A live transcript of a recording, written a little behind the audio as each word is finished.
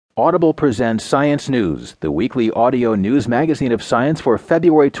Audible presents Science News, the weekly audio news magazine of science for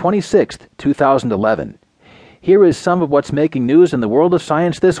February 26, 2011. Here is some of what's making news in the world of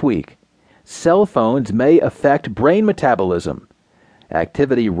science this week. Cell phones may affect brain metabolism.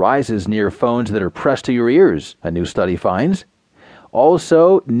 Activity rises near phones that are pressed to your ears, a new study finds.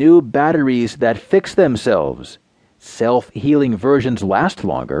 Also, new batteries that fix themselves. Self-healing versions last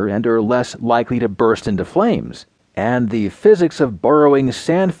longer and are less likely to burst into flames. And the physics of burrowing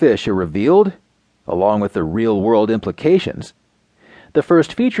sandfish are revealed, along with the real-world implications. The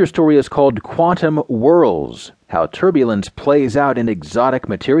first feature story is called Quantum Whirls, How Turbulence Plays Out in Exotic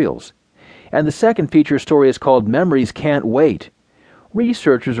Materials. And the second feature story is called Memories Can't Wait.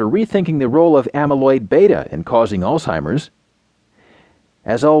 Researchers are rethinking the role of amyloid beta in causing Alzheimer's.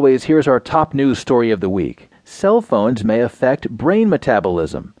 As always, here's our top news story of the week. Cell phones may affect brain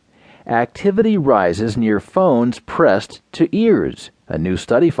metabolism. Activity rises near phones pressed to ears, a new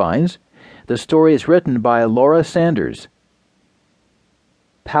study finds. The story is written by Laura Sanders.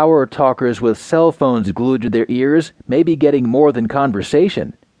 Power talkers with cell phones glued to their ears may be getting more than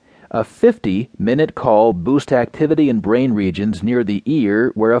conversation. A 50-minute call boosts activity in brain regions near the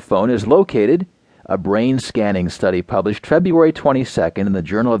ear where a phone is located, a brain scanning study published February 22nd in the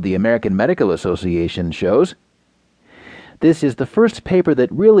Journal of the American Medical Association shows. This is the first paper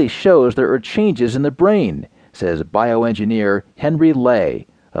that really shows there are changes in the brain, says bioengineer Henry Ley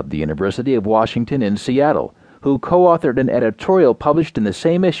of the University of Washington in Seattle, who co-authored an editorial published in the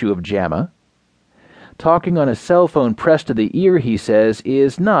same issue of JAMA. Talking on a cell phone pressed to the ear, he says,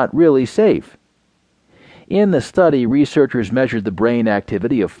 is not really safe. In the study, researchers measured the brain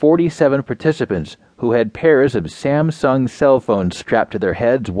activity of 47 participants who had pairs of Samsung cell phones strapped to their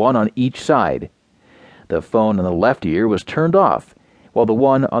heads, one on each side. The phone on the left ear was turned off, while the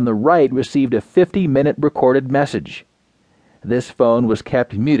one on the right received a 50-minute recorded message. This phone was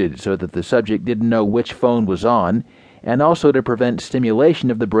kept muted so that the subject didn't know which phone was on, and also to prevent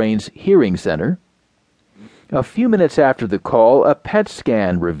stimulation of the brain's hearing center. A few minutes after the call, a PET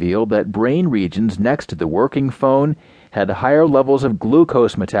scan revealed that brain regions next to the working phone had higher levels of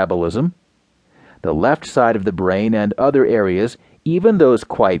glucose metabolism. The left side of the brain and other areas, even those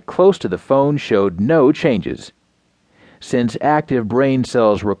quite close to the phone, showed no changes. Since active brain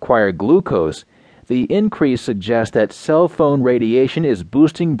cells require glucose, the increase suggests that cell phone radiation is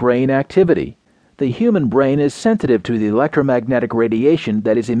boosting brain activity. The human brain is sensitive to the electromagnetic radiation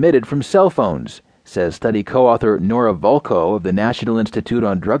that is emitted from cell phones, says study co-author Nora Volkow of the National Institute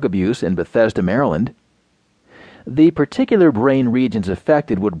on Drug Abuse in Bethesda, Maryland. The particular brain regions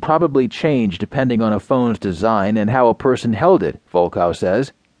affected would probably change depending on a phone's design and how a person held it, Volkow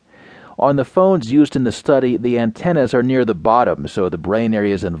says. On the phones used in the study, the antennas are near the bottom, so the brain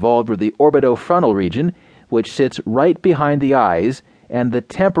areas involved were the orbitofrontal region, which sits right behind the eyes, and the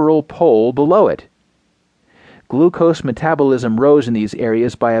temporal pole below it. Glucose metabolism rose in these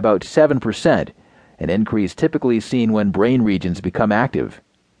areas by about 7%, an increase typically seen when brain regions become active.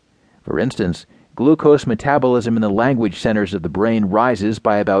 For instance, glucose metabolism in the language centers of the brain rises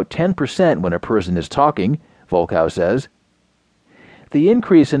by about 10% when a person is talking, Volkow says. The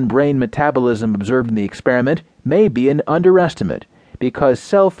increase in brain metabolism observed in the experiment may be an underestimate because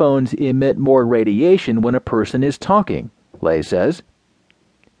cell phones emit more radiation when a person is talking, Ley says.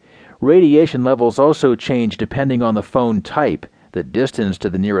 Radiation levels also change depending on the phone type, the distance to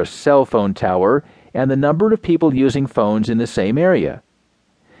the nearest cell phone tower, and the number of people using phones in the same area.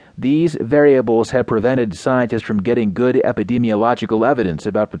 These variables have prevented scientists from getting good epidemiological evidence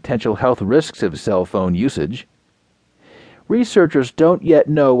about potential health risks of cell phone usage. Researchers don't yet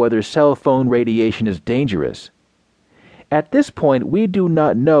know whether cell phone radiation is dangerous. At this point, we do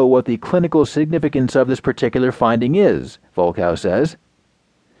not know what the clinical significance of this particular finding is, Volkow says.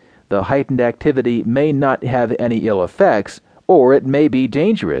 The heightened activity may not have any ill effects, or it may be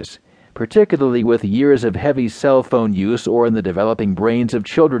dangerous, particularly with years of heavy cell phone use or in the developing brains of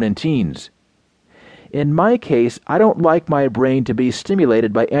children and teens. In my case, I don't like my brain to be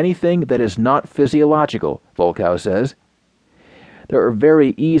stimulated by anything that is not physiological, Volkow says. There are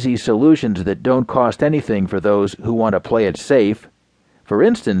very easy solutions that don't cost anything for those who want to play it safe. For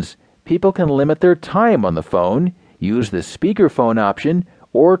instance, people can limit their time on the phone, use the speakerphone option,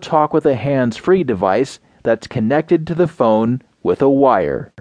 or talk with a hands-free device that's connected to the phone with a wire.